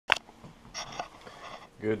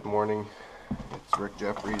Good morning, it's Rick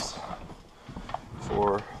Jeffries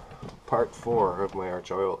for part 4 of my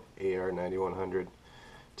Archoil AR9100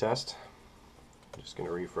 test. I'm just going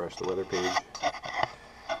to refresh the weather page.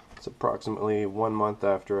 It's approximately 1 month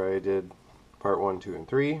after I did part 1, 2, and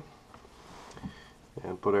 3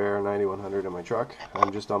 and put AR9100 in my truck.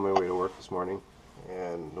 I'm just on my way to work this morning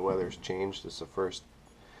and the weather's changed. This is the first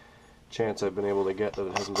chance I've been able to get that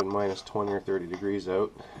it hasn't been minus 20 or 30 degrees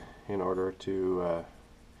out in order to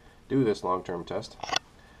do this long-term test. I'd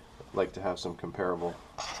like to have some comparable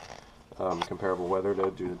weather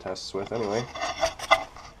to do the tests with anyway.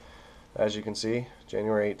 As you can see,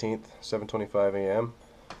 January 18th, 7:25 a.m.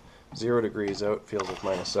 0 degrees out, feels like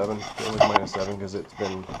minus 7. It was minus 7 because it's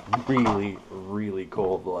been really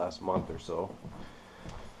cold the last month or so.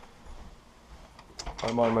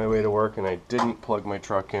 I'm on my way to work and I didn't plug my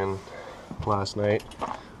truck in last night.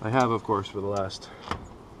 I have, of course, for the last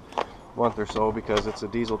month or so because it's a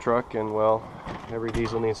diesel truck, and well, every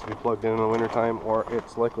diesel needs to be plugged in the wintertime or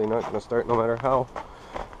it's likely not going to start no matter how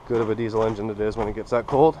good of a diesel engine it is when it gets that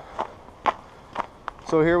cold.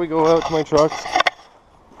 So here we go out to my truck.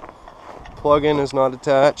 Plug-in is not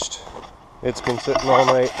attached. It's been sitting all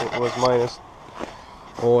night. It was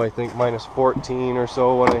I think minus 14 or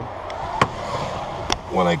so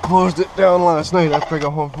when I closed it down last night after I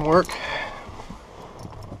got home from work.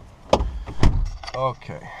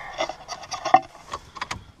 Okay.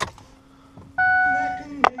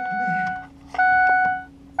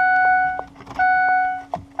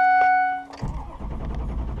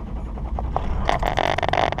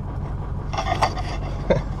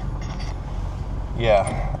 Yeah,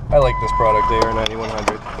 I like this product,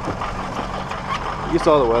 AR9100. You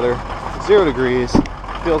saw the weather, 0 degrees,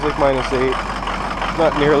 feels like minus 8.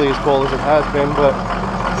 Not nearly as cold as it has been, but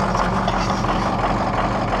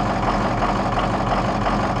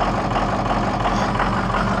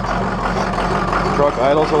the truck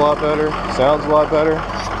idles a lot better, sounds a lot better.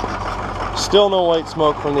 Still no white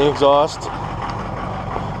smoke from the exhaust.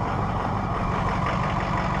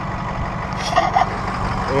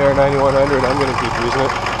 AR9100, I'm going to keep using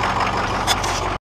it.